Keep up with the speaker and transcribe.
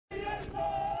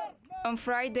On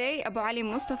Friday, Abu Ali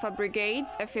Mustafa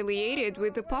brigades affiliated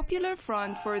with the Popular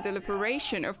Front for the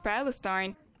Liberation of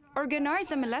Palestine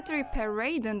organized a military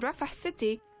parade in Rafah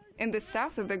city in the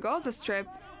south of the Gaza Strip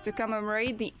to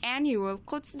commemorate the annual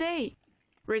Quds Day.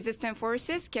 Resistance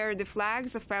forces carried the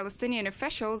flags of Palestinian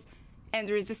officials and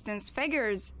resistance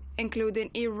figures,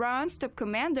 including Iran's top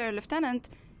commander, Lieutenant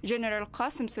General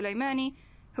Qassem Soleimani,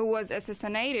 who was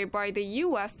assassinated by the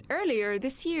U.S. earlier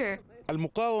this year.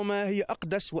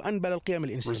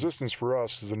 Resistance for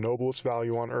us is the noblest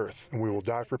value on earth, and we will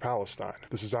die for Palestine.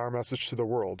 This is our message to the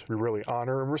world. We really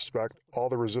honor and respect all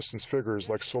the resistance figures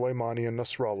like Soleimani and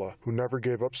Nasrallah, who never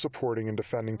gave up supporting and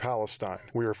defending Palestine.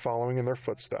 We are following in their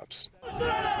footsteps.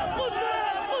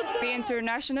 The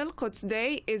International Quds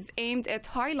Day is aimed at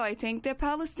highlighting the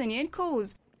Palestinian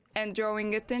cause and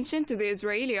drawing attention to the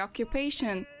Israeli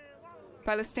occupation.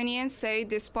 Palestinians say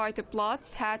despite the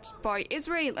plots hatched by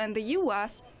Israel and the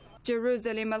U.S.,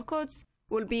 Jerusalem al-Quds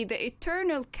will be the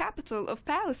eternal capital of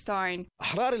Palestine.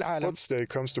 Quds Day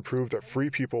comes to prove that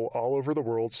free people all over the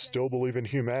world still believe in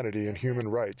humanity and human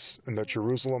rights, and that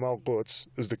Jerusalem al-Quds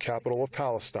is the capital of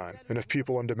Palestine. And if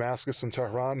people in Damascus and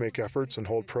Tehran make efforts and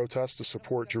hold protests to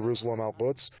support Jerusalem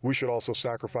al-Quds, we should also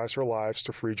sacrifice our lives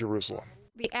to free Jerusalem.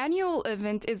 The annual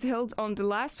event is held on the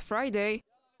last Friday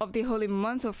of the Holy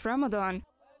Month of Ramadan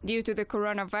due to the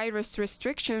coronavirus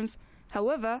restrictions.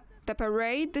 However, the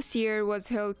parade this year was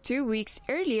held 2 weeks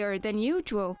earlier than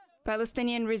usual.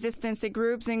 Palestinian resistance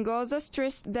groups in Gaza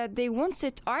stressed that they won't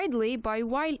sit idly by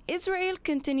while Israel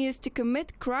continues to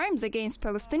commit crimes against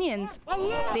Palestinians.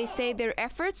 They say their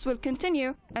efforts will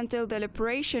continue until the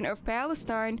liberation of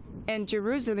Palestine and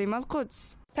Jerusalem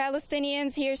al-Quds.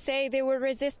 Palestinians here say they will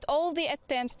resist all the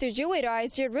attempts to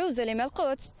Jewaize Jerusalem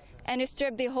al-Quds and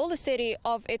strip the holy city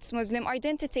of its Muslim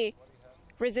identity.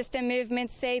 Resistance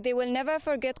movements say they will never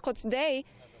forget Quds Day,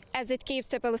 as it keeps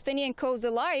the Palestinian cause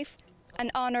alive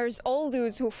and honors all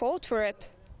those who fought for it.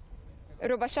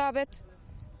 Ruba Shabit,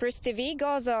 Press TV,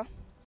 Gaza.